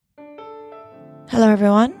Hello,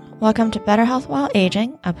 everyone. Welcome to Better Health While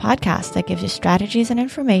Aging, a podcast that gives you strategies and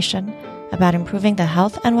information about improving the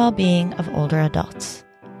health and well-being of older adults.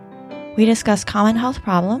 We discuss common health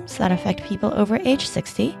problems that affect people over age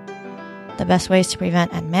 60, the best ways to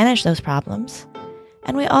prevent and manage those problems,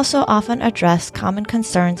 and we also often address common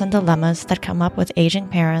concerns and dilemmas that come up with aging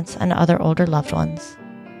parents and other older loved ones,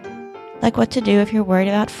 like what to do if you're worried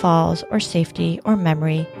about falls or safety or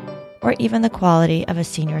memory or even the quality of a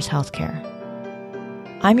senior's healthcare.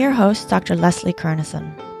 I'm your host, Dr. Leslie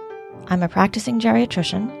Kernison. I'm a practicing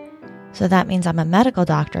geriatrician, so that means I'm a medical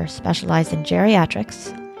doctor specialized in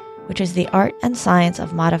geriatrics, which is the art and science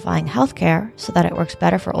of modifying healthcare so that it works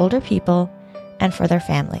better for older people and for their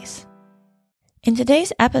families. In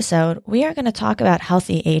today's episode, we are going to talk about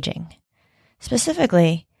healthy aging.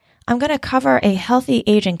 Specifically, I'm going to cover a healthy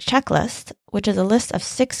aging checklist, which is a list of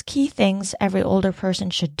 6 key things every older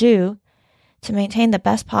person should do to maintain the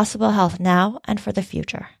best possible health now and for the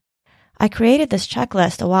future. I created this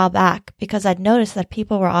checklist a while back because I'd noticed that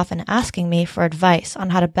people were often asking me for advice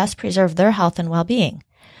on how to best preserve their health and well-being,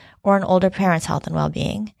 or an older parent's health and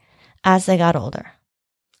well-being, as they got older.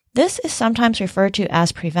 This is sometimes referred to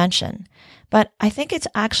as prevention, but I think it's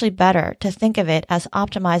actually better to think of it as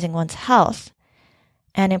optimizing one's health,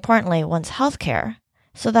 and importantly, one's healthcare,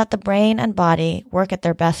 so that the brain and body work at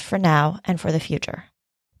their best for now and for the future.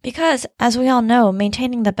 Because, as we all know,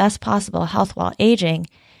 maintaining the best possible health while aging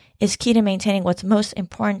is key to maintaining what's most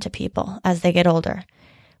important to people as they get older,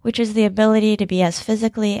 which is the ability to be as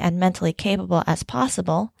physically and mentally capable as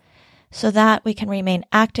possible so that we can remain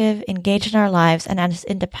active, engaged in our lives, and as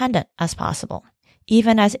independent as possible,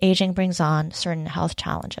 even as aging brings on certain health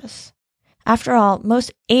challenges. After all,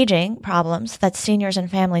 most aging problems that seniors and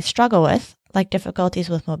families struggle with, like difficulties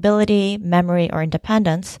with mobility, memory, or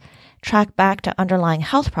independence, track back to underlying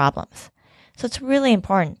health problems. So it's really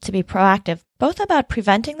important to be proactive, both about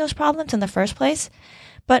preventing those problems in the first place,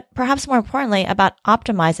 but perhaps more importantly, about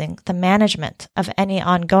optimizing the management of any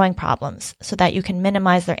ongoing problems so that you can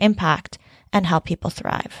minimize their impact and help people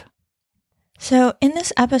thrive. So in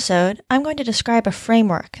this episode, I'm going to describe a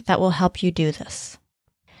framework that will help you do this.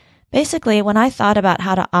 Basically, when I thought about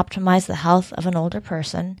how to optimize the health of an older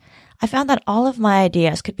person, I found that all of my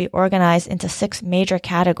ideas could be organized into 6 major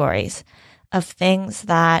categories of things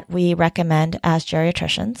that we recommend as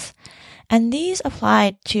geriatricians. And these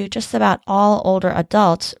apply to just about all older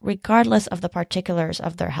adults, regardless of the particulars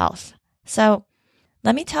of their health. So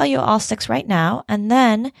let me tell you all 6 right now, and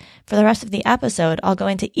then for the rest of the episode, I'll go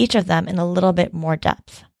into each of them in a little bit more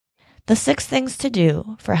depth. The 6 things to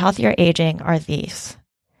do for healthier aging are these.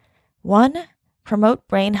 1. Promote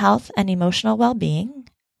brain health and emotional well-being.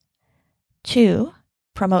 2.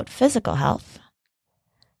 Promote physical health.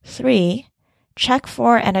 3. Check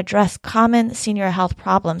for and address common senior health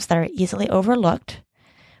problems that are easily overlooked,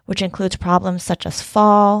 which includes problems such as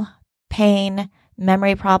fall, pain,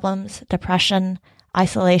 memory problems, depression,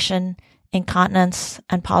 isolation, incontinence,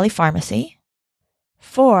 and polypharmacy.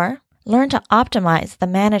 4. Learn to optimize the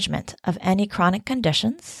management of any chronic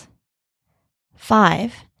conditions.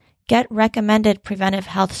 5. Get recommended preventive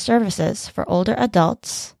health services for older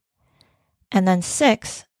adults. And then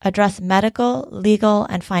 6, address medical, legal,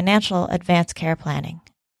 and financial advanced care planning.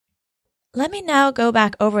 Let me now go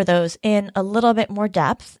back over those in a little bit more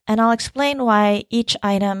depth, and I'll explain why each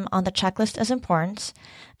item on the checklist is important,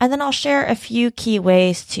 and then I'll share a few key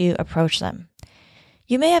ways to approach them.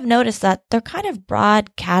 You may have noticed that they're kind of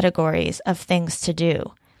broad categories of things to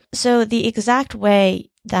do. So the exact way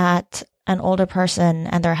that an older person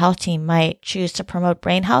and their health team might choose to promote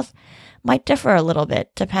brain health might differ a little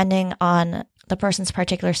bit depending on the person's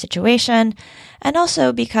particular situation, and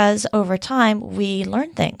also because over time we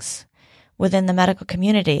learn things within the medical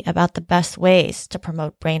community about the best ways to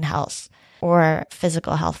promote brain health or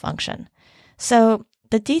physical health function. So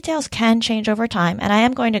the details can change over time, and I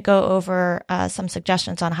am going to go over some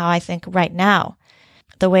suggestions on how I think right now,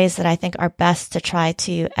 the ways that I think are best to try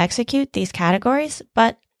to execute these categories,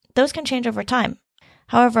 but those can change over time.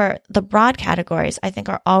 However, the broad categories I think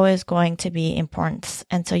are always going to be important.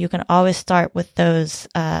 And so you can always start with those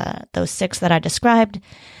 6 that I described.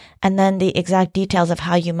 And then the exact details of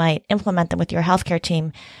how you might implement them with your healthcare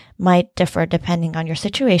team might differ depending on your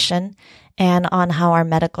situation and on how our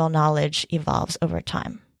medical knowledge evolves over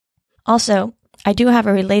time. Also, I do have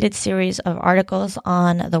a related series of articles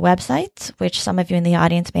on the website, which some of you in the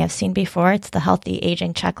audience may have seen before. It's the Healthy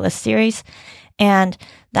Aging Checklist series. And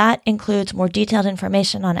that includes more detailed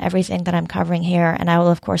information on everything that I'm covering here. And I will,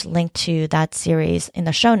 of course, link to that series in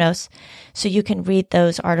the show notes so you can read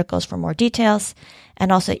those articles for more details.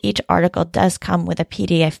 And also each article does come with a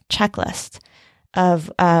PDF checklist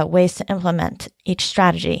of ways to implement each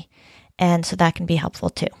strategy. And so that can be helpful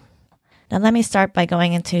too. Now, let me start by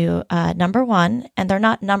going into number 1, and they're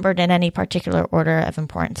not numbered in any particular order of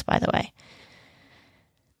importance, by the way.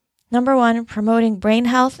 Number 1, promoting brain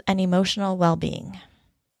health and emotional well-being.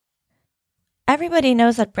 Everybody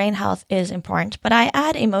knows that brain health is important, but I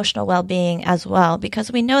add emotional well-being as well because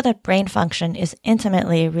we know that brain function is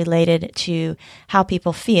intimately related to how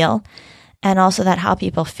people feel, and also that how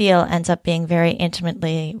people feel ends up being very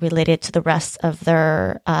intimately related to the rest of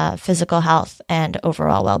their physical health and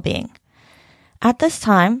overall well-being. At this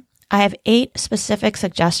time, I have 8 specific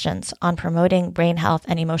suggestions on promoting brain health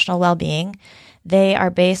and emotional well-being. They are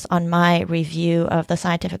based on my review of the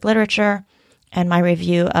scientific literature and my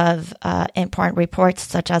review of important reports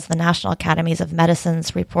such as the National Academies of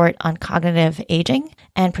Medicine's report on cognitive aging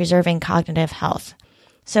and preserving cognitive health.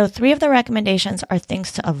 So 3 of the recommendations are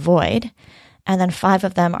things to avoid, and then 5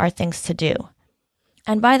 of them are things to do.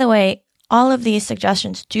 And by the way, all of these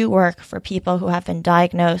suggestions do work for people who have been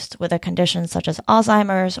diagnosed with a condition such as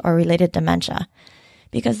Alzheimer's or related dementia,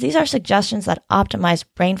 because these are suggestions that optimize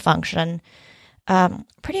brain function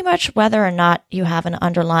pretty much whether or not you have an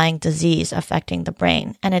underlying disease affecting the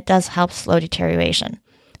brain, and it does help slow deterioration.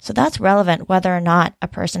 So that's relevant whether or not a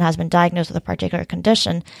person has been diagnosed with a particular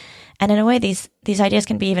condition. And in a way, these ideas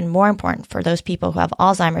can be even more important for those people who have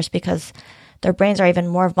Alzheimer's because their brains are even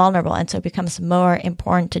more vulnerable, and so it becomes more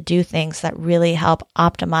important to do things that really help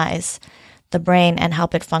optimize the brain and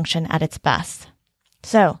help it function at its best.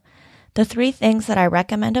 So the 3 things that I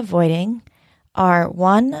recommend avoiding are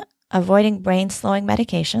 1, avoiding brain-slowing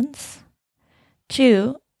medications,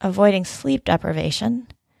 2, avoiding sleep deprivation,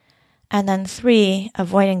 and then 3,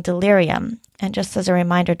 avoiding delirium. And just as a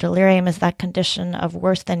reminder, delirium is that condition of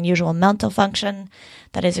worse than usual mental function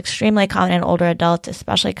that is extremely common in older adults,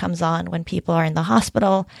 especially comes on when people are in the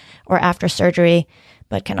hospital or after surgery,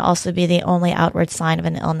 but can also be the only outward sign of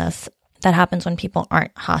an illness that happens when people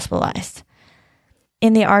aren't hospitalized.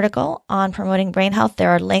 In the article on promoting brain health, there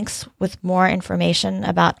are links with more information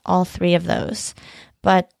about all 3 of those.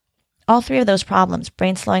 But all 3 of those problems,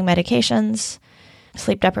 brain-slowing medications,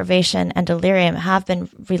 sleep deprivation, and delirium, have been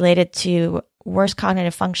related to worse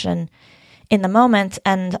cognitive function in the moment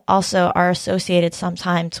and also are associated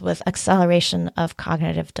sometimes with acceleration of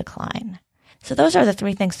cognitive decline. So those are the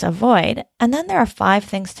 3 things to avoid. And then there are 5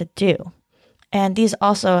 things to do. And these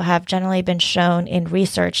also have generally been shown in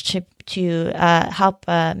research to help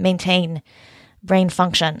maintain brain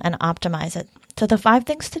function and optimize it. So the 5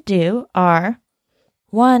 things to do are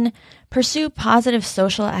 1, pursue positive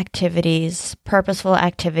social activities, purposeful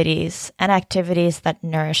activities, and activities that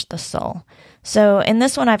nourish the soul. So in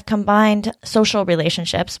this one, I've combined social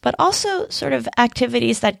relationships, but also sort of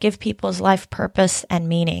activities that give people's life purpose and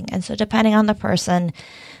meaning. And so depending on the person,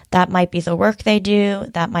 that might be the work they do,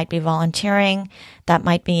 that might be volunteering, that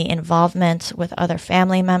might be involvement with other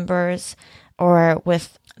family members or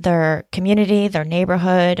with their community, their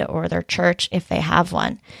neighborhood, or their church if they have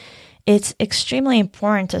one. It's extremely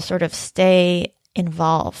important to sort of stay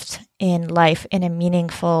involved in life in a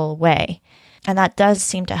meaningful way. And that does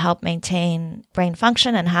seem to help maintain brain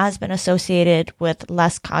function and has been associated with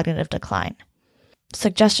less cognitive decline.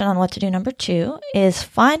 Suggestion on what to do number 2 is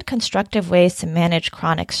find constructive ways to manage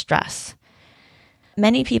chronic stress.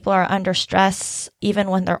 Many people are under stress even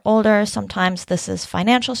when they're older. Sometimes this is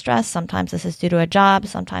financial stress. Sometimes this is due to a job.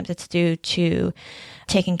 Sometimes it's due to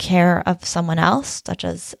taking care of someone else, such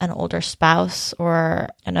as an older spouse or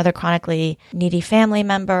another chronically needy family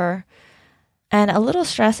member. And a little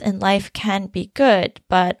stress in life can be good,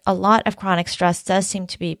 but a lot of chronic stress does seem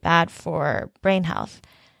to be bad for brain health.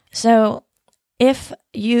 So if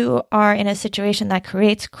you are in a situation that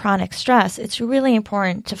creates chronic stress, it's really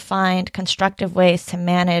important to find constructive ways to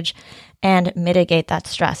manage and mitigate that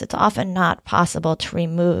stress. It's often not possible to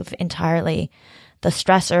remove entirely the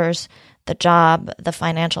stressors, the job, the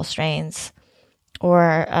financial strains,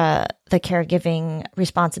 or the caregiving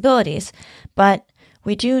responsibilities. But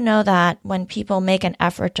we do know that when people make an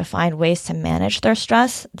effort to find ways to manage their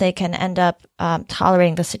stress, they can end up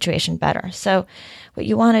tolerating the situation better. So what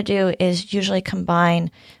you want to do is usually combine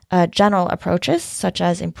general approaches, such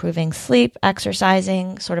as improving sleep,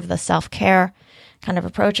 exercising, sort of the self-care kind of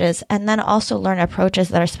approaches, and then also learn approaches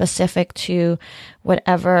that are specific to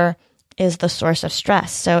whatever is the source of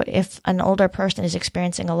stress. So if an older person is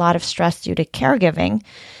experiencing a lot of stress due to caregiving,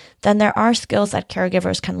 then there are skills that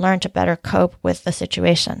caregivers can learn to better cope with the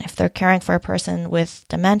situation. If they're caring for a person with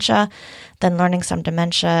dementia, then learning some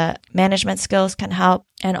dementia management skills can help,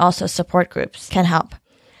 and also support groups can help.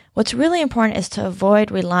 What's really important is to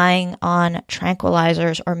avoid relying on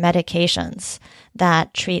tranquilizers or medications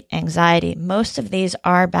that treat anxiety. Most of these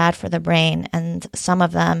are bad for the brain, and some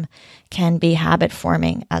of them can be habit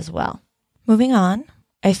forming as well. Moving on,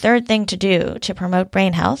 a third thing to do to promote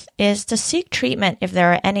brain health is to seek treatment if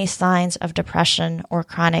there are any signs of depression or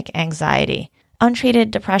chronic anxiety.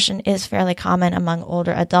 Untreated depression is fairly common among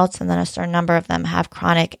older adults, and then a certain number of them have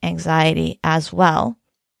chronic anxiety as well.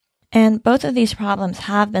 And both of these problems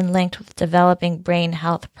have been linked with developing brain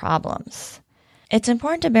health problems. It's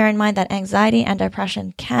important to bear in mind that anxiety and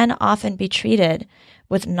depression can often be treated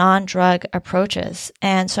with non-drug approaches.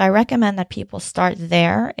 And so I recommend that people start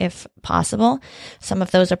there if possible. Some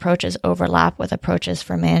of those approaches overlap with approaches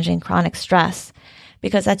for managing chronic stress,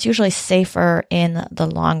 because that's usually safer in the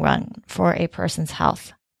long run for a person's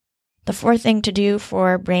health. The fourth thing to do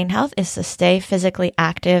for brain health is to stay physically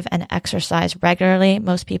active and exercise regularly.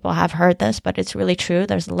 Most people have heard this, but it's really true.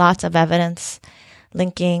 There's lots of evidence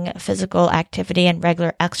linking physical activity and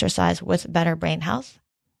regular exercise with better brain health.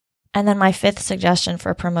 And then my fifth suggestion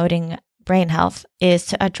for promoting brain health is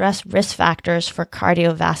to address risk factors for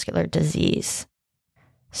cardiovascular disease.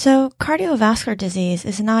 So cardiovascular disease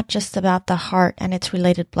is not just about the heart and its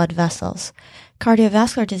related blood vessels.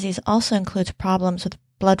 Cardiovascular disease also includes problems with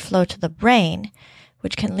blood flow to the brain,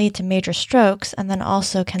 which can lead to major strokes, and then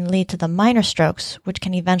also can lead to the minor strokes, which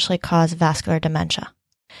can eventually cause vascular dementia.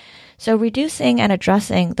 So reducing and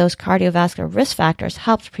addressing those cardiovascular risk factors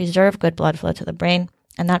helps preserve good blood flow to the brain,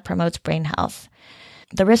 and that promotes brain health.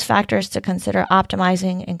 The risk factors to consider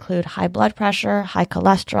optimizing include high blood pressure, high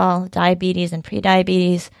cholesterol, diabetes and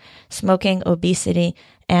prediabetes, smoking, obesity,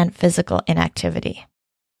 and physical inactivity.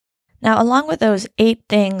 Now, along with those 8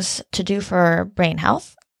 things to do for brain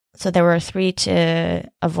health, so there were 3 to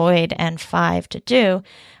avoid and 5 to do,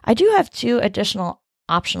 I do have 2 additional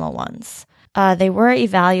optional ones. They were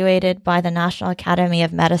evaluated by the National Academy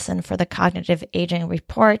of Medicine for the Cognitive Aging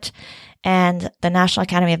Report, and the National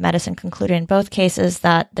Academy of Medicine concluded in both cases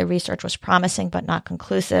that the research was promising but not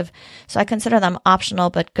conclusive. So I consider them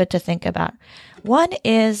optional but good to think about. One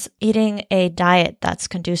is eating a diet that's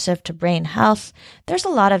conducive to brain health. There's a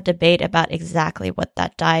lot of debate about exactly what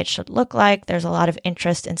that diet should look like. There's a lot of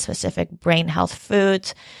interest in specific brain health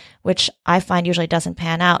foods, which I find usually doesn't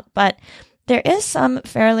pan out. But there is some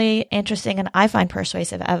fairly interesting and I find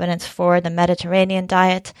persuasive evidence for the Mediterranean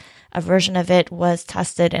diet. A version of it was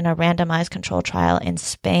tested in a randomized controlled trial in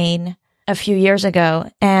Spain a few years ago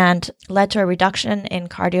and led to a reduction in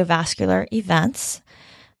cardiovascular events.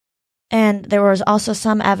 And there was also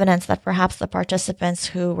some evidence that perhaps the participants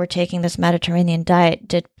who were taking this Mediterranean diet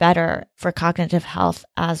did better for cognitive health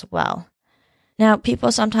as well. Now,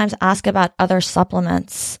 people sometimes ask about other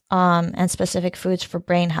supplements and specific foods for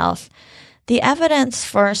brain health. The evidence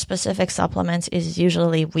for specific supplements is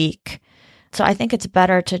usually weak. So I think it's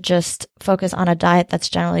better to just focus on a diet that's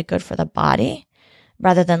generally good for the body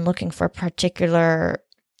rather than looking for particular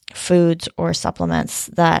foods or supplements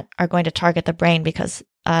that are going to target the brain, because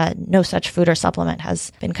no such food or supplement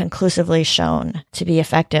has been conclusively shown to be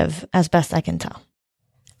effective, as best I can tell.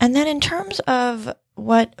 And then in terms of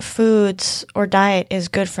what foods or diet is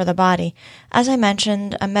good for the body, as I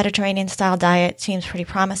mentioned, a Mediterranean-style diet seems pretty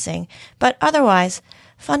promising. But otherwise,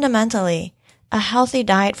 fundamentally, a healthy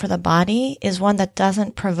diet for the body is one that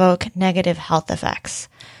doesn't provoke negative health effects,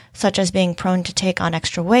 such as being prone to take on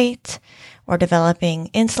extra weight or developing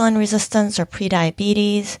insulin resistance or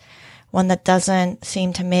prediabetes, one that doesn't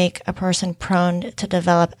seem to make a person prone to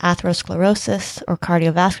develop atherosclerosis or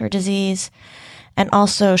cardiovascular disease, and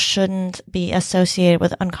also shouldn't be associated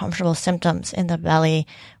with uncomfortable symptoms in the belly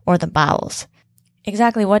or the bowels.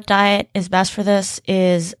 Exactly what diet is best for this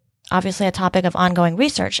is obviously a topic of ongoing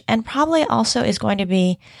research, and probably also is going to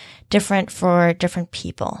be different for different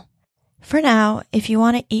people. For now, if you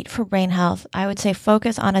want to eat for brain health, I would say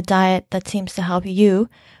focus on a diet that seems to help you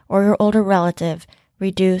or your older relative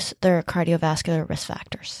reduce their cardiovascular risk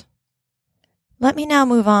factors. Let me now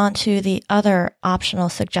move on to the other optional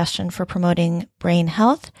suggestion for promoting brain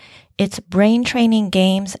health. It's brain training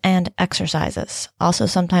games and exercises, also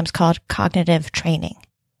sometimes called cognitive training.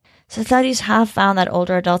 So studies have found that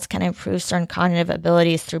older adults can improve certain cognitive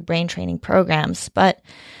abilities through brain training programs, but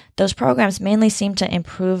those programs mainly seem to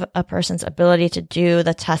improve a person's ability to do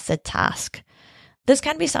the tested task. This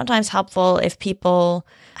can be sometimes helpful if people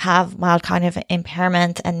have mild cognitive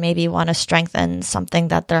impairment and maybe want to strengthen something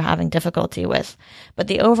that they're having difficulty with. But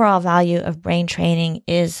the overall value of brain training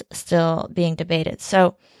is still being debated.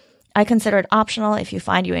 So I consider it optional. If you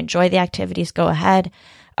find you enjoy the activities, go ahead.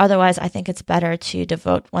 Otherwise, I think it's better to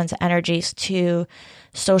devote one's energies to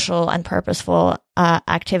social and purposeful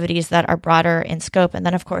activities that are broader in scope. And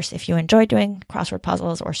then, of course, if you enjoy doing crossword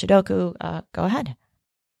puzzles or Sudoku, go ahead.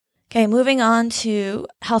 Okay, moving on to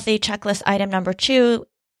healthy checklist item number 2,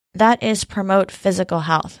 that is promote physical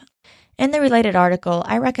health. In the related article,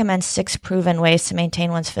 I recommend 6 proven ways to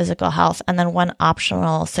maintain one's physical health and then 1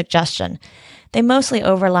 optional suggestion. They mostly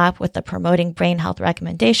overlap with the promoting brain health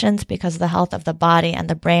recommendations because the health of the body and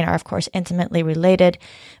the brain are, of course, intimately related.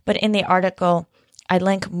 But in the article, I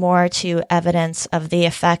link more to evidence of the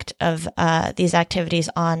effect of these activities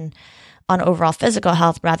on overall physical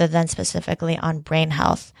health rather than specifically on brain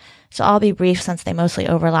health. So I'll be brief since they mostly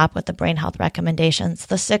overlap with the brain health recommendations.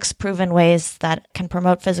 The 6 proven ways that can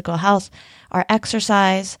promote physical health are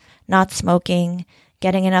exercise, not smoking,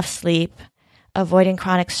 getting enough sleep, avoiding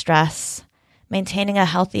chronic stress, maintaining a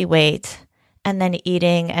healthy weight, and then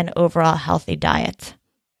eating an overall healthy diet.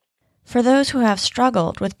 For those who have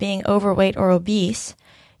struggled with being overweight or obese,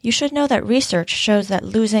 you should know that research shows that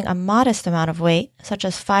losing a modest amount of weight, such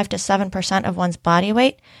as 5 to 7% of one's body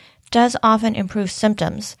weight, does often improve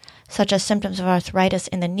symptoms, such as symptoms of arthritis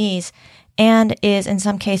in the knees, and is in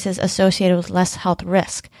some cases associated with less health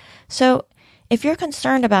risk. So if you're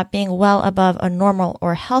concerned about being well above a normal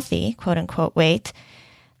or healthy, quote-unquote, weight,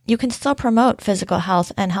 you can still promote physical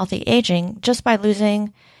health and healthy aging just by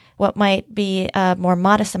losing what might be a more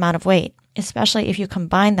modest amount of weight, especially if you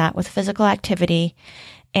combine that with physical activity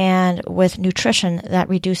and with nutrition that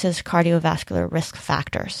reduces cardiovascular risk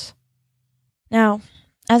factors. Now,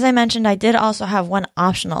 as I mentioned, I did also have 1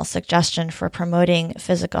 optional suggestion for promoting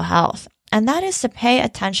physical health, and that is to pay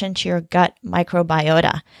attention to your gut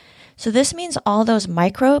microbiota. So this means all those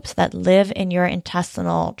microbes that live in your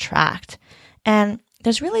intestinal tract. And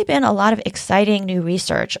there's really been a lot of exciting new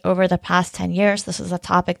research over the past 10 years. This is a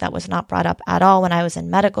topic that was not brought up at all when I was in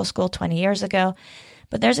medical school 20 years ago.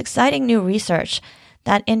 But there's exciting new research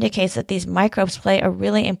that indicates that these microbes play a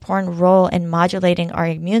really important role in modulating our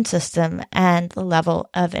immune system and the level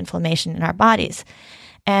of inflammation in our bodies.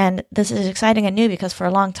 And this is exciting and new because for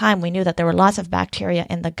a long time we knew that there were lots of bacteria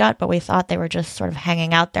in the gut, but we thought they were just sort of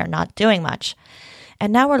hanging out there, not doing much.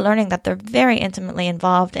 And now we're learning that they're very intimately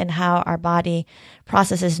involved in how our body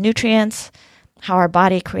processes nutrients, how our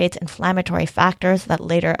body creates inflammatory factors that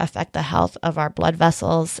later affect the health of our blood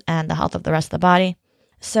vessels and the health of the rest of the body.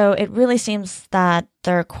 So it really seems that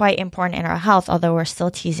they're quite important in our health, although we're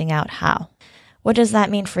still teasing out how. What does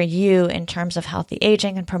that mean for you in terms of healthy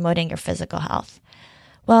aging and promoting your physical health?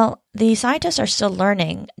 Well, the scientists are still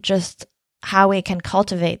learning just how we can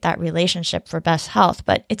cultivate that relationship for best health,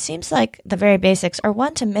 but it seems like the very basics are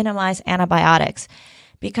 1, to minimize antibiotics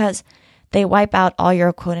because they wipe out all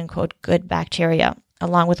your quote-unquote good bacteria,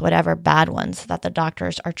 along with whatever bad ones that the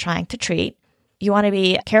doctors are trying to treat. You want to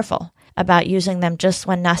be careful about using them just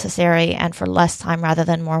when necessary and for less time rather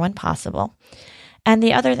than more when possible. And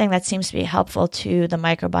the other thing that seems to be helpful to the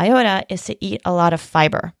microbiota is to eat a lot of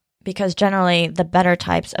fiber, because generally the better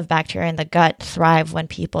types of bacteria in the gut thrive when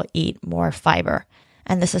people eat more fiber.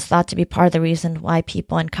 And this is thought to be part of the reason why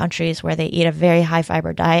people in countries where they eat a very high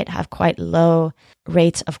fiber diet have quite low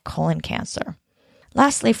rates of colon cancer.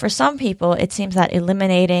 Lastly, for some people, it seems that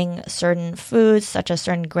eliminating certain foods, such as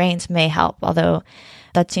certain grains, may help, although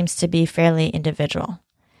that seems to be fairly individual.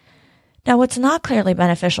 Now, what's not clearly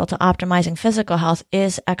beneficial to optimizing physical health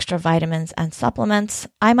is extra vitamins and supplements.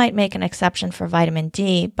 I might make an exception for vitamin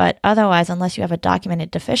D, but otherwise, unless you have a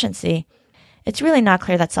documented deficiency, it's really not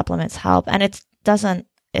clear that supplements help. And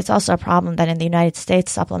it's also a problem that in the United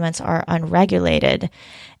States, supplements are unregulated.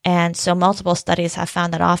 And so multiple studies have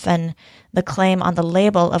found that often the claim on the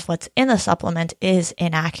label of what's in the supplement is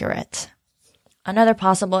inaccurate. Another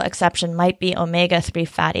possible exception might be omega-3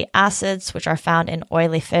 fatty acids, which are found in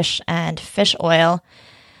oily fish and fish oil.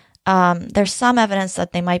 There's some evidence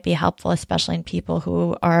that they might be helpful, especially in people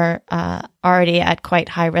who are already at quite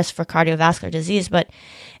high risk for cardiovascular disease, but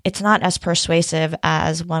it's not as persuasive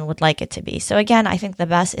as one would like it to be. So again, I think the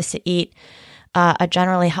best is to eat a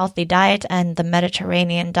generally healthy diet, and the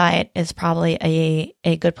Mediterranean diet is probably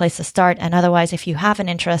a good place to start. And otherwise, if you have an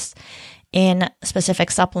interest in specific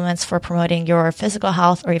supplements for promoting your physical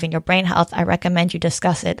health or even your brain health, I recommend you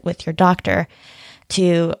discuss it with your doctor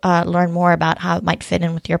to learn more about how it might fit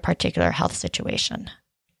in with your particular health situation.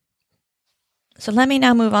 So let me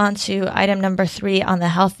now move on to item number 3 on the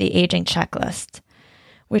healthy aging checklist,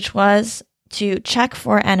 which was to check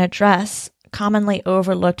for and address commonly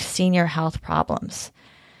overlooked senior health problems.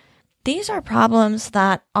 These are problems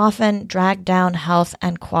that often drag down health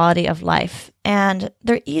and quality of life, and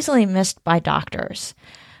they're easily missed by doctors.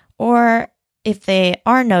 Or if they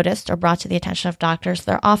are noticed or brought to the attention of doctors,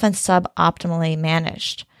 they're often suboptimally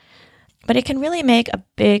managed. But it can really make a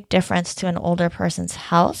big difference to an older person's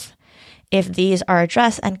health if these are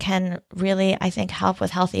addressed and can really, I think, help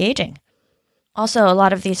with healthy aging. Also, a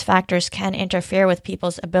lot of these factors can interfere with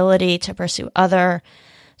people's ability to pursue other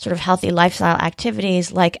sort of healthy lifestyle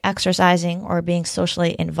activities like exercising or being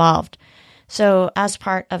socially involved. So as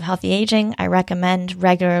part of healthy aging, I recommend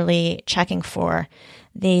regularly checking for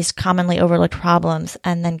these commonly overlooked problems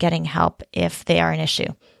and then getting help if they are an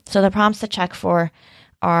issue. So the problems to check for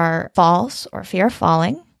are falls or fear of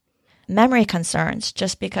falling, memory concerns,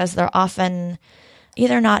 just because they're often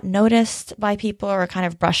either not noticed by people or kind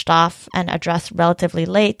of brushed off and addressed relatively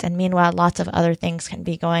late. And meanwhile, lots of other things can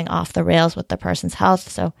be going off the rails with the person's health.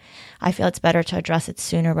 So I feel it's better to address it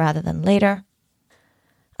sooner rather than later.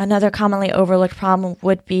 Another commonly overlooked problem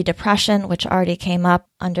would be depression, which already came up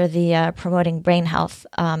under the promoting brain health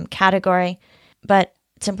category. But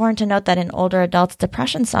it's important to note that in older adults,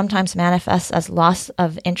 depression sometimes manifests as loss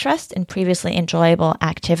of interest in previously enjoyable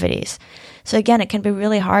activities. So again, it can be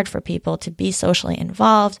really hard for people to be socially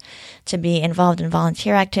involved, to be involved in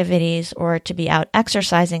volunteer activities, or to be out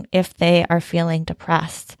exercising if they are feeling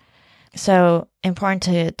depressed. So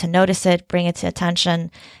important to notice it, bring it to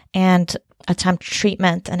attention, and attempt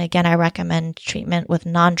treatment. And again, I recommend treatment with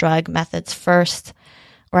non-drug methods first,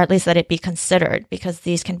 or at least that it be considered, because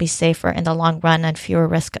these can be safer in the long run and fewer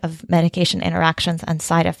risk of medication interactions and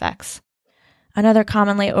side effects. Another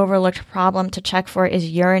commonly overlooked problem to check for is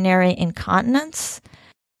urinary incontinence.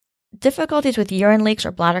 Difficulties with urine leaks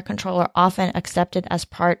or bladder control are often accepted as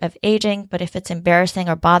part of aging, but if it's embarrassing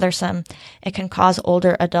or bothersome, it can cause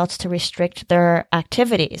older adults to restrict their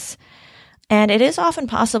activities. And it is often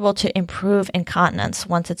possible to improve incontinence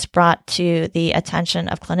once it's brought to the attention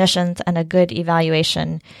of clinicians and a good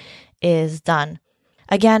evaluation is done.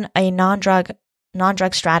 Again, non-drug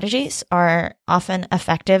strategies are often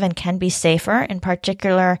effective and can be safer. In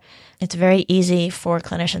particular, it's very easy for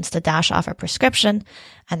clinicians to dash off a prescription,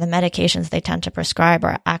 and the medications they tend to prescribe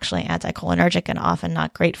are actually anticholinergic and often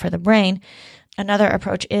not great for the brain. Another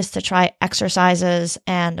approach is to try exercises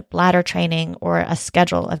and bladder training or a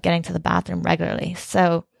schedule of getting to the bathroom regularly.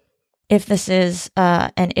 So if this is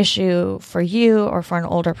an issue for you or for an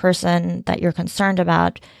older person that you're concerned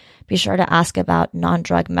about, be sure to ask about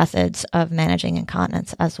non-drug methods of managing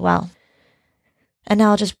incontinence as well. And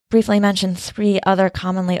now I'll just briefly mention 3 other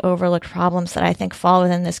commonly overlooked problems that I think fall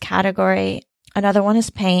within this category. Another one is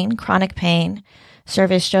pain, chronic pain.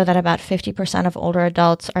 Surveys show that about 50% of older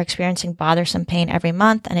adults are experiencing bothersome pain every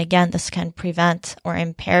month. And again, this can prevent or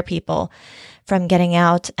impair people from getting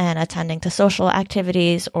out and attending to social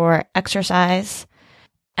activities or exercise.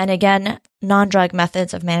 And again, non-drug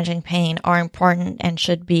methods of managing pain are important and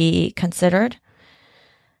should be considered.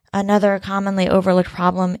 Another commonly overlooked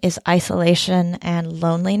problem is isolation and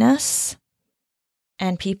loneliness.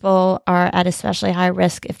 And people are at especially high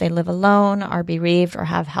risk if they live alone, are bereaved, or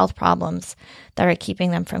have health problems that are keeping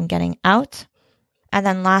them from getting out. And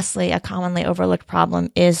then lastly, a commonly overlooked problem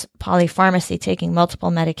is polypharmacy. Taking multiple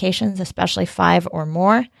medications, especially 5 or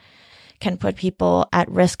more, can put people at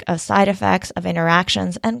risk of side effects, of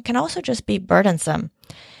interactions, and can also just be burdensome.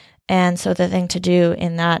 And so the thing to do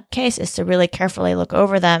in that case is to really carefully look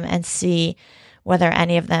over them and see whether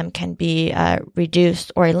any of them can be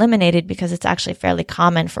reduced or eliminated, because it's actually fairly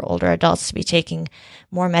common for older adults to be taking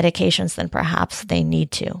more medications than perhaps they need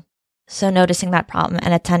to. So noticing that problem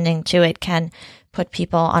and attending to it can put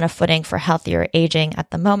people on a footing for healthier aging at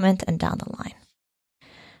the moment and down the line.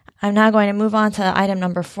 I'm now going to move on to item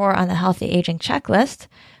number 4 on the healthy aging checklist,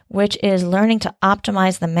 which is learning to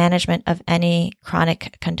optimize the management of any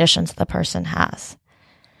chronic conditions the person has.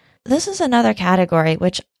 This is another category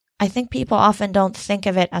which I think people often don't think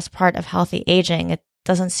of it as part of healthy aging. It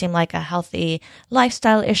doesn't seem like a healthy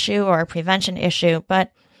lifestyle issue or a prevention issue,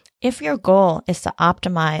 but if your goal is to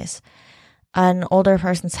optimize an older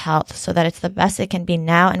person's health so that it's the best it can be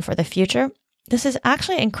now and for the future, this is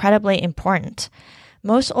actually incredibly important.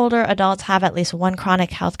 Most older adults have at least one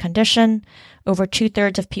chronic health condition. Over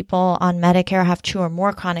 2/3 of people on Medicare have 2 or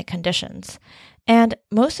more chronic conditions. And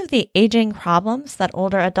most of the aging problems that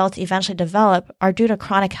older adults eventually develop are due to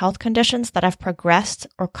chronic health conditions that have progressed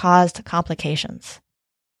or caused complications.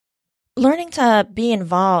 Learning to be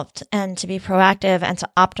involved and to be proactive and to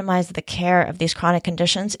optimize the care of these chronic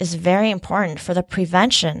conditions is very important for the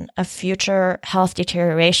prevention of future health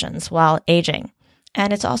deteriorations while aging.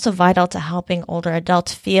 And it's also vital to helping older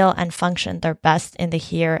adults feel and function their best in the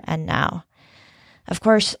here and now. Of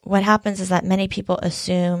course, what happens is that many people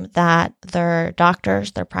assume that their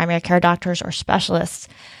doctors, their primary care doctors or specialists,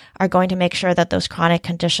 are going to make sure that those chronic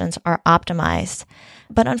conditions are optimized.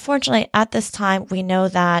 But unfortunately, at this time, we know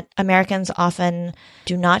that Americans often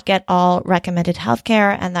do not get all recommended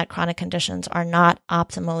healthcare and that chronic conditions are not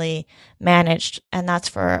optimally managed. And that's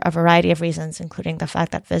for a variety of reasons, including the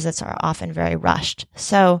fact that visits are often very rushed.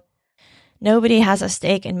 So nobody has a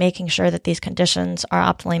stake in making sure that these conditions are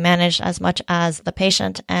optimally managed as much as the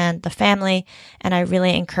patient and the family. And I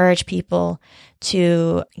really encourage people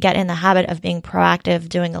to get in the habit of being proactive,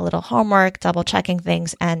 doing a little homework, double checking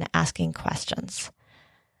things, and asking questions.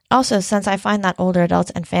 Also, since I find that older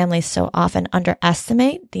adults and families so often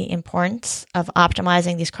underestimate the importance of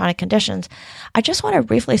optimizing these chronic conditions, I just want to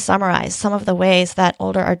briefly summarize some of the ways that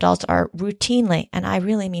older adults are routinely, and I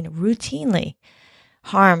really mean routinely,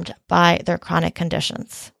 harmed by their chronic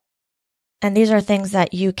conditions. And these are things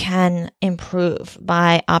that you can improve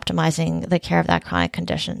by optimizing the care of that chronic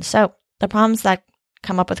condition. So the problems that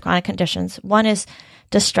come up with chronic conditions, one is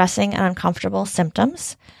distressing and uncomfortable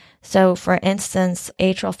symptoms. So for instance,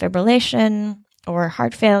 atrial fibrillation or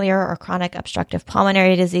heart failure or chronic obstructive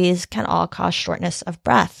pulmonary disease can all cause shortness of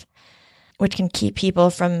breath, which can keep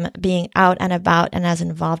people from being out and about and as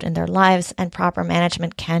involved in their lives, and proper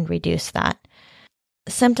management can reduce that.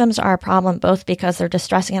 Symptoms are a problem both because they're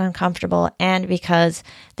distressing and uncomfortable and because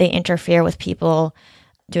they interfere with people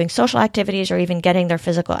doing social activities or even getting their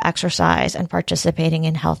physical exercise and participating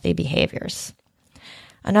in healthy behaviors.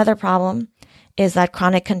 Another problem is that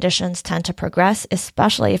chronic conditions tend to progress,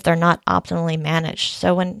 especially if they're not optimally managed.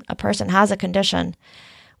 So when a person has a condition,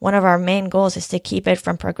 one of our main goals is to keep it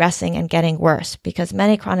from progressing and getting worse, because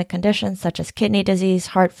many chronic conditions such as kidney disease,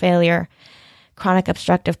 heart failure, chronic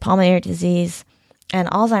obstructive pulmonary disease, and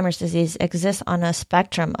Alzheimer's disease exist on a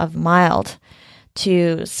spectrum of mild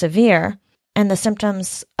to severe, and the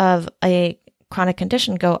symptoms of a chronic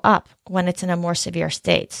condition go up when it's in a more severe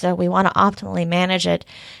state. So we want to optimally manage it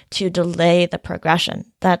to delay the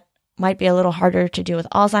progression. That might be a little harder to do with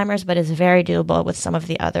Alzheimer's, but is very doable with some of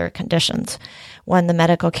the other conditions when the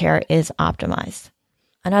medical care is optimized.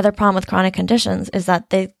 Another problem with chronic conditions is that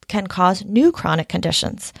they can cause new chronic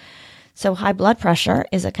conditions. So high blood pressure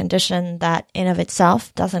is a condition that in of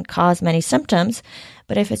itself doesn't cause many symptoms,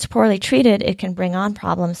 but if it's poorly treated, it can bring on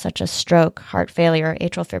problems such as stroke, heart failure,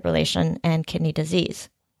 atrial fibrillation, and kidney disease.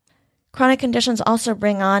 Chronic conditions also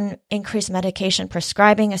bring on increased medication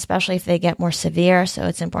prescribing, especially if they get more severe. So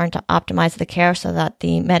it's important to optimize the care so that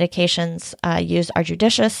the medications used are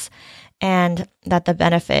judicious and that the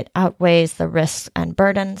benefit outweighs the risks and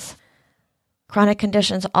burdens. Chronic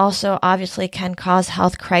conditions also obviously can cause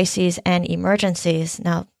health crises and emergencies.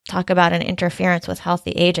 Now, talk about an interference with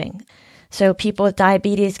healthy aging. So people with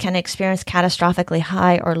diabetes can experience catastrophically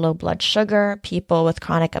high or low blood sugar. People with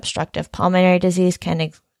chronic obstructive pulmonary disease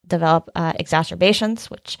can develop exacerbations,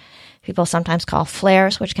 which people sometimes call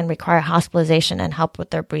flares, which can require hospitalization and help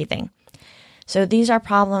with their breathing. So these are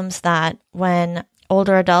problems that when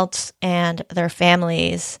older adults and their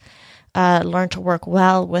families learn to work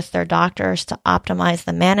well with their doctors to optimize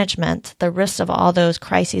the management, the risks of all those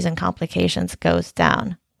crises and complications goes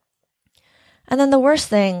down. And then the worst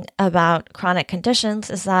thing about chronic conditions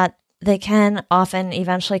is that they can often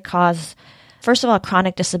eventually cause, first of all,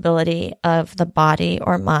 chronic disability of the body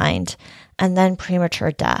or mind, and then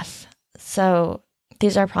premature death. So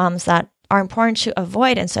these are problems that are important to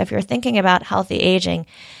avoid. And so if you're thinking about healthy aging,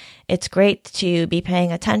 it's great to be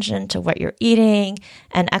paying attention to what you're eating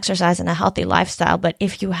and exercise in a healthy lifestyle. But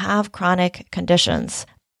if you have chronic conditions,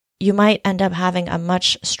 you might end up having a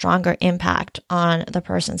much stronger impact on the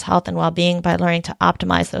person's health and well-being by learning to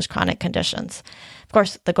optimize those chronic conditions. Of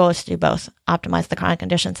course, the goal is to do both, optimize the chronic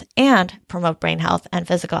conditions and promote brain health and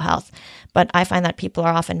physical health. But I find that people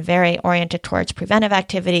are often very oriented towards preventive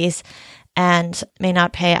activities and may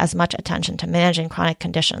not pay as much attention to managing chronic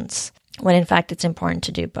conditions, when in fact it's important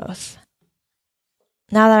to do both.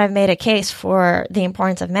 Now that I've made a case for the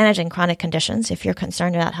importance of managing chronic conditions, if you're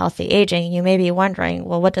concerned about healthy aging, you may be wondering,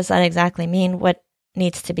 well, what does that exactly mean? What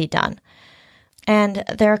needs to be done? And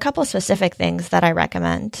there are a couple of specific things that I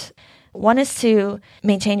recommend. One is to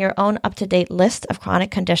maintain your own up-to-date list of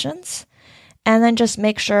chronic conditions, and then just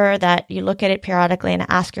make sure that you look at it periodically and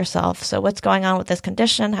ask yourself, so what's going on with this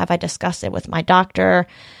condition? Have I discussed it with my doctor?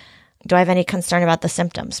 Do I have any concern about the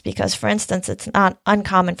symptoms? Because, for instance, it's not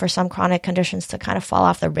uncommon for some chronic conditions to kind of fall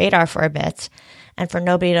off the radar for a bit and for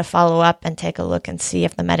nobody to follow up and take a look and see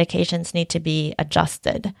if the medications need to be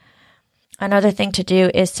adjusted. Another thing to do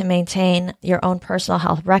is to maintain your own personal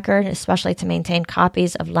health record, especially to maintain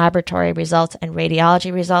copies of laboratory results and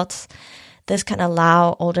radiology results. This can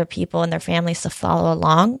allow older people and their families to follow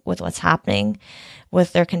along with what's happening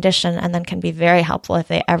with their condition, and then can be very helpful if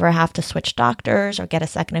they ever have to switch doctors or get a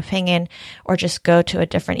second opinion or just go to a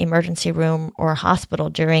different emergency room or hospital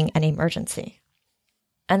during an emergency.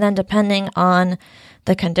 And then depending on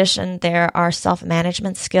the condition, there are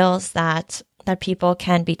self-management skills that people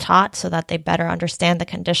can be taught so that they better understand the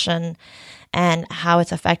condition and how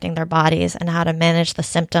it's affecting their bodies and how to manage the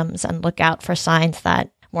symptoms and look out for signs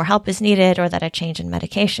that more help is needed or that a change in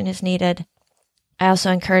medication is needed. I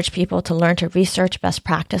also encourage people to learn to research best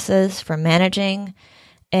practices for managing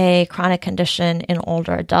a chronic condition in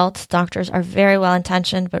older adults. Doctors are very well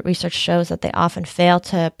intentioned, but research shows that they often fail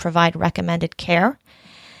to provide recommended care.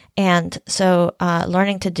 And so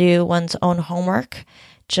learning to do one's own homework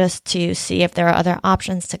just to see if there are other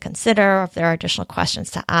options to consider, or if there are additional questions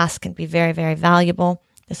to ask, can be very, very valuable.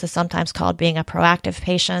 This is sometimes called being a proactive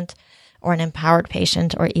patient or an empowered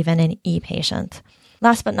patient or even an e-patient.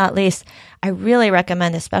 Last but not least, I really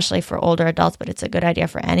recommend, especially for older adults, but it's a good idea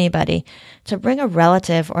for anybody, to bring a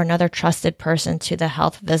relative or another trusted person to the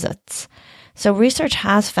health visits. So research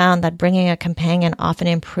has found that bringing a companion often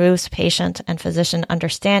improves patient and physician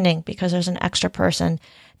understanding because there's an extra person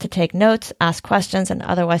to take notes, ask questions, and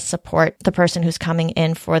otherwise support the person who's coming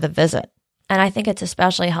in for the visit. And I think it's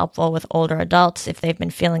especially helpful with older adults if they've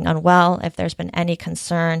been feeling unwell, if there's been any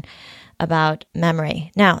concern about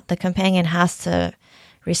memory. Now, the companion has to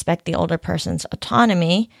respect the older person's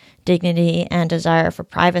autonomy, dignity, and desire for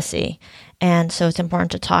privacy. And so it's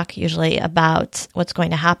important to talk usually about what's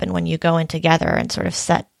going to happen when you go in together and sort of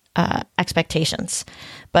set expectations.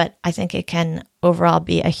 But I think it can overall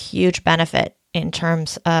be a huge benefit in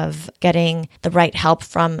terms of getting the right help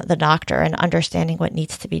from the doctor and understanding what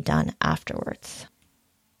needs to be done afterwards.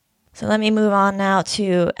 So let me move on now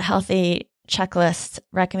to healthy checklist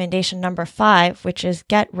recommendation number 5, which is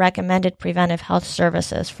get recommended preventive health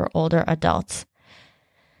services for older adults.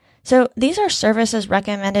 So these are services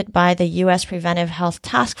recommended by the U.S. Preventive Health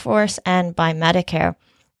Task Force and by Medicare,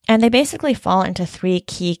 and they basically fall into 3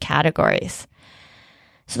 key categories.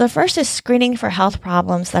 So the first is screening for health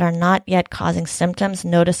problems that are not yet causing symptoms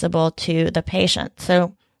noticeable to the patient.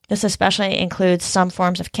 So this especially includes some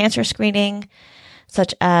forms of cancer screening,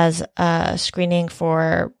 such as screening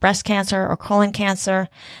for breast cancer or colon cancer.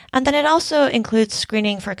 And then it also includes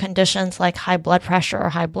screening for conditions like high blood pressure or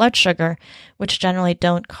high blood sugar, which generally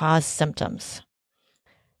don't cause symptoms.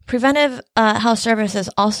 Preventive health services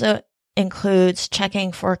also includes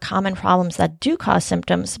checking for common problems that do cause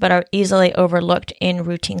symptoms but are easily overlooked in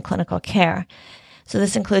routine clinical care. So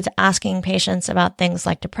this includes asking patients about things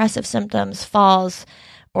like depressive symptoms, falls,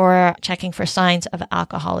 or checking for signs of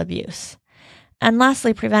alcohol abuse. And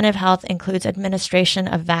lastly, preventive health includes administration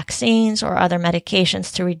of vaccines or other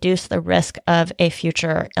medications to reduce the risk of a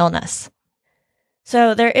future illness.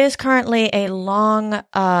 So there is currently a long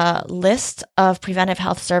list of preventive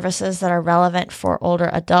health services that are relevant for older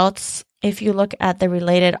adults. If you look at the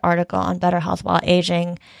related article on Better Health While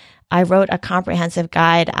Aging, I wrote a comprehensive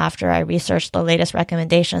guide after I researched the latest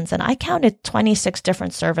recommendations, and I counted 26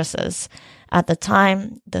 different services at the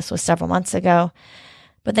time. This was several months ago,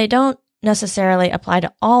 but they don't necessarily apply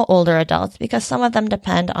to all older adults because some of them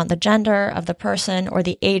depend on the gender of the person or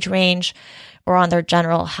the age range or on their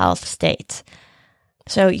general health state.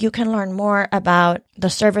 So you can learn more about the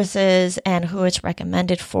services and who it's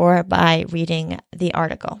recommended for by reading the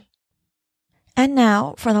article. And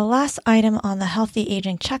now for the last item on the healthy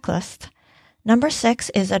aging checklist. Number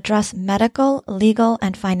 6 is address medical, legal,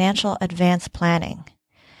 and financial advance planning.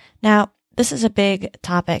 Now, this is a big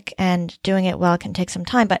topic and doing it well can take some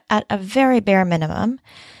time, but at a very bare minimum,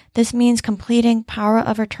 this means completing power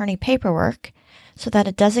of attorney paperwork so that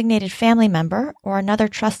a designated family member or another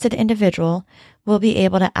trusted individual will be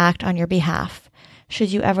able to act on your behalf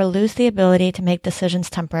should you ever lose the ability to make decisions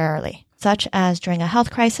temporarily, such as during a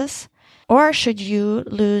health crisis, or should you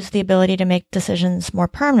lose the ability to make decisions more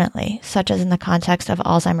permanently, such as in the context of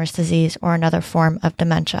Alzheimer's disease or another form of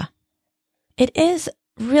dementia. It is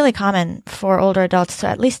really common for older adults to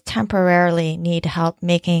at least temporarily need help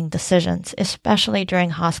making decisions, especially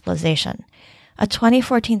during hospitalization. A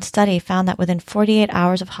 2014 study found that within 48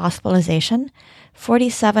 hours of hospitalization,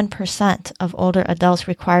 47% of older adults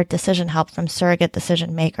required decision help from surrogate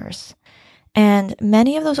decision makers. And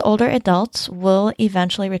many of those older adults will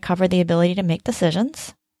eventually recover the ability to make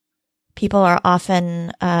decisions. People are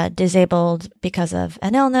often disabled because of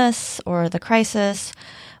an illness or the crisis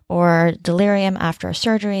or delirium after a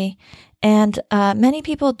surgery. And many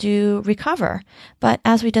people do recover. But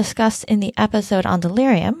as we discussed in the episode on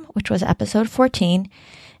delirium, which was episode 14,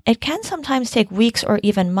 It can sometimes take weeks or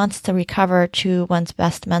even months to recover to one's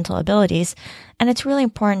best mental abilities, and it's really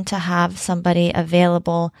important to have somebody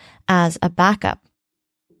available as a backup.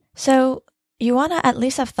 So you want to at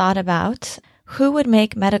least have thought about who would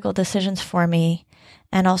make medical decisions for me,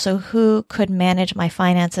 and also who could manage my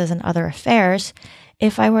finances and other affairs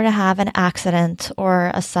if I were to have an accident or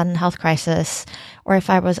a sudden health crisis, or if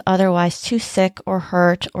I was otherwise too sick or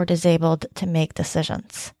hurt or disabled to make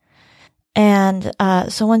decisions. And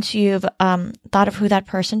so once you've thought of who that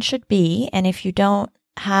person should be, and if you don't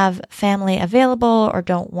have family available or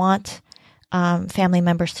don't want family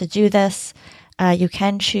members to do this, you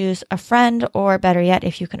can choose a friend, or better yet,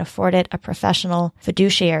 if you can afford it, a professional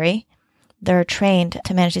fiduciary. They're trained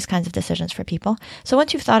to manage these kinds of decisions for people. So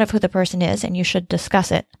once you've thought of who the person is, and you should discuss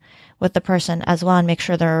it with the person as well and make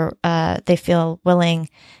sure they feel willing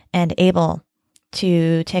and able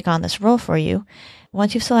to take on this role for you.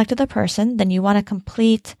 Once you've selected the person, then you want to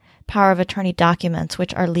complete power of attorney documents,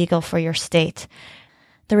 which are legal for your state.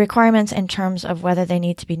 The requirements in terms of whether they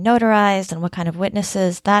need to be notarized and what kind of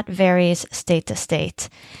witnesses, that varies state to state.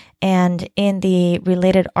 And in the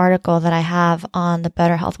related article that I have on the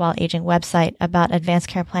Better Health While Aging website about advanced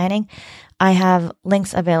care planning, I have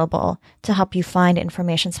links available to help you find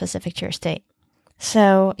information specific to your state.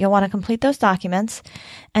 So you'll want to complete those documents.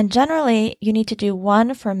 And generally, you need to do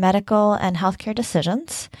one for medical and healthcare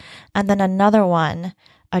decisions, and then another one,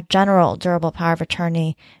 a general durable power of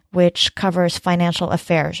attorney, which covers financial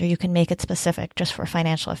affairs, or you can make it specific just for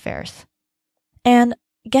financial affairs. And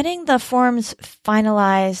getting the forms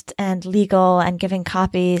finalized and legal and giving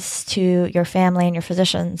copies to your family and your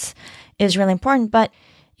physicians is really important, but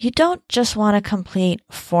you don't just want to complete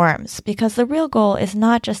forms, because the real goal is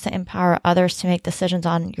not just to empower others to make decisions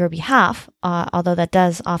on your behalf, although that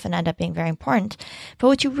does often end up being very important. But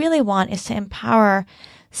what you really want is to empower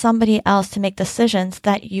somebody else to make decisions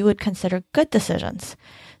that you would consider good decisions.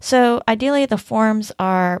 So ideally, the forms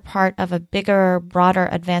are part of a bigger, broader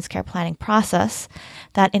advanced care planning process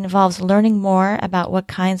that involves learning more about what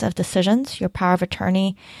kinds of decisions your power of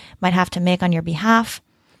attorney might have to make on your behalf,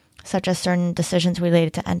 such as certain decisions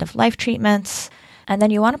related to end-of-life treatments. And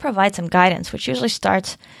then you want to provide some guidance, which usually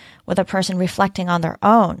starts with a person reflecting on their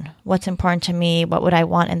own. What's important to me? What would I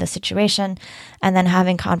want in this situation? And then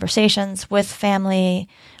having conversations with family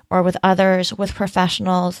or with others, with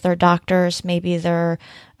professionals, their doctors, maybe their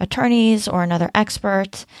attorneys or another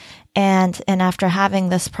expert. And after having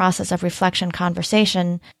this process of reflection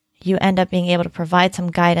conversation, you end up being able to provide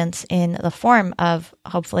some guidance in the form of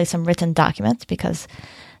hopefully some written documents, because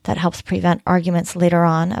that helps prevent arguments later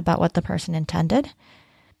on about what the person intended.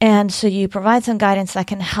 And so you provide some guidance that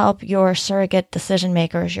can help your surrogate decision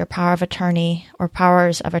makers, your power of attorney or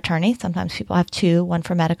powers of attorney. Sometimes people have two, one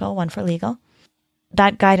for medical, one for legal.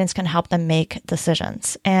 That guidance can help them make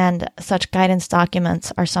decisions. And such guidance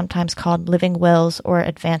documents are sometimes called living wills or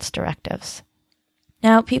advance directives.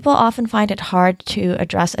 Now, people often find it hard to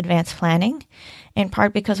address advanced planning, in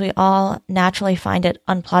part because we all naturally find it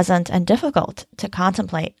unpleasant and difficult to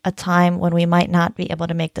contemplate a time when we might not be able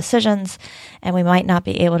to make decisions and we might not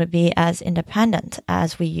be able to be as independent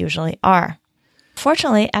as we usually are.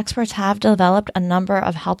 Fortunately, experts have developed a number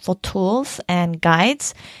of helpful tools and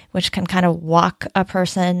guides which can kind of walk a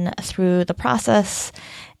person through the process.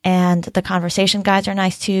 And the conversation guides are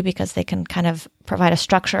nice too, because they can kind of provide a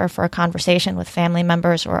structure for a conversation with family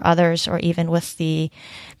members or others, or even with the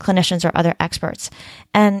clinicians or other experts.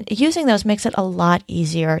 And using those makes it a lot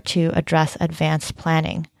easier to address advanced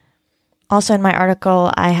planning. Also in my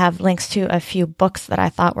article, I have links to a few books that I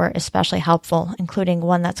thought were especially helpful, including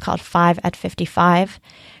one that's called 5 at 55,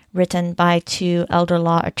 written by 2 elder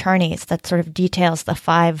law attorneys, that sort of details the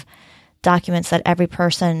 5 documents that every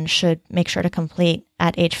person should make sure to complete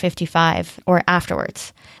at age 55 or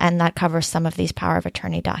afterwards. And that covers some of these power of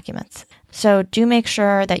attorney documents. So do make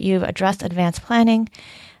sure that you've addressed advanced planning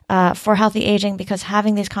for healthy aging, because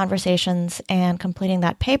having these conversations and completing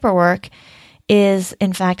that paperwork is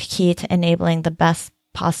in fact key to enabling the best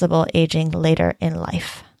possible aging later in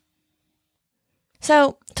life.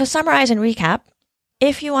 So to summarize and recap,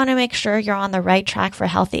 if you want to make sure you're on the right track for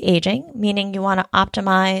healthy aging, meaning you want to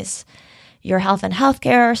optimize your health and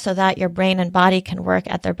healthcare so that your brain and body can work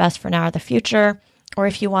at their best for now or the future, or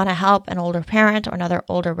if you want to help an older parent or another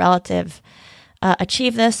older relative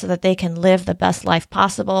achieve this so that they can live the best life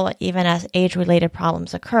possible even as age-related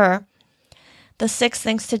problems occur, the 6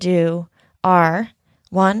 things to do are: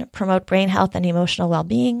 1, promote brain health and emotional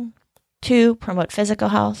well-being; 2, promote physical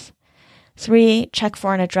health; 3, check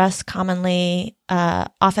for and address commonly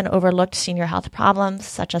often overlooked senior health problems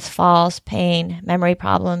such as falls, pain, memory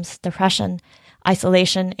problems, depression,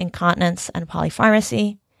 isolation, incontinence, and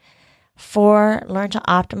polypharmacy; 4, learn to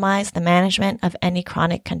optimize the management of any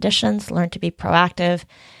chronic conditions. Learn to be proactive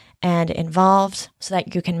and involved so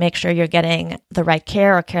that you can make sure you're getting the right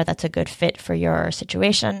care or care that's a good fit for your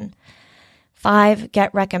situation. 5,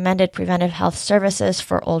 get recommended preventive health services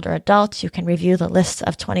for older adults. You can review the list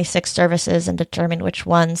of 26 services and determine which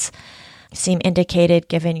ones seem indicated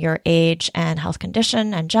given your age and health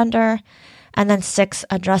condition and gender. And then 6,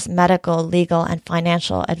 address medical, legal, and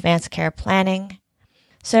financial advanced care planning.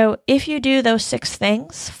 So if you do those 6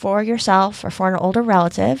 things for yourself or for an older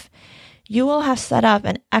relative, you will have set up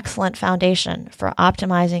an excellent foundation for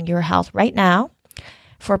optimizing your health right now,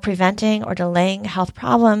 for preventing or delaying health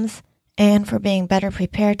problems, and for being better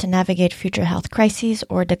prepared to navigate future health crises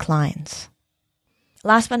or declines.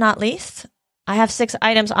 Last but not least, I have 6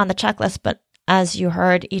 items on the checklist, but as you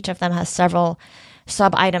heard, each of them has several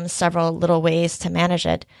sub-items, several little ways to manage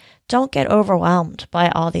it. Don't get overwhelmed by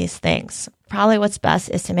all these things. Probably what's best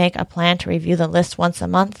is to make a plan to review the list once a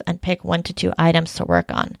month and pick 1 to 2 items to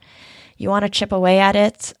work on. You want to chip away at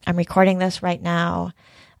it. I'm recording this right now,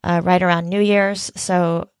 right around New Year's,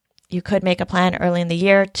 so you could make a plan early in the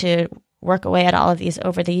year to work away at all of these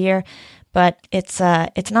over the year, but it's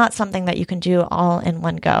not something that you can do all in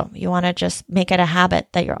one go. You want to just make it a habit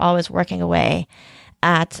that you're always working away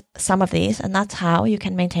at some of these, and that's how you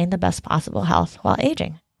can maintain the best possible health while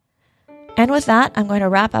aging. And with that, I'm going to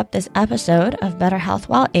wrap up this episode of Better Health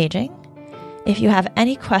While Aging. If you have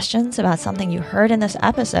any questions about something you heard in this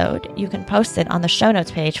episode, you can post it on the show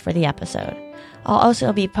notes page for the episode. I'll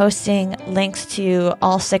also be posting links to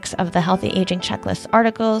all 6 of the Healthy Aging Checklist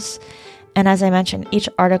articles. And as I mentioned, each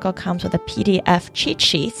article comes with a PDF cheat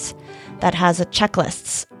sheet that has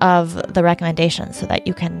checklists of the recommendations so that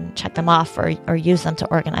you can check them off or use them to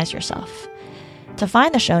organize yourself. To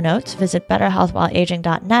find the show notes, visit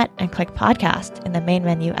betterhealthwhileaging.net and click podcast in the main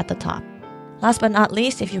menu at the top. Last but not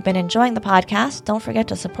least, if you've been enjoying the podcast, don't forget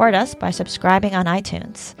to support us by subscribing on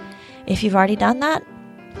iTunes. If you've already done that,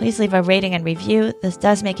 please leave a rating and review. This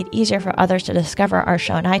does make it easier for others to discover our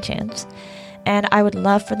show on iTunes. And I would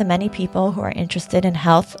love for the many people who are interested in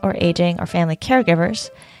health or aging or family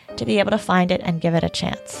caregivers to be able to find it and give it a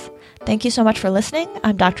chance. Thank you so much for listening.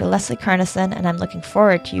 I'm Dr. Leslie Kernison, and I'm looking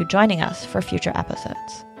forward to you joining us for future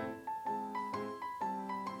episodes.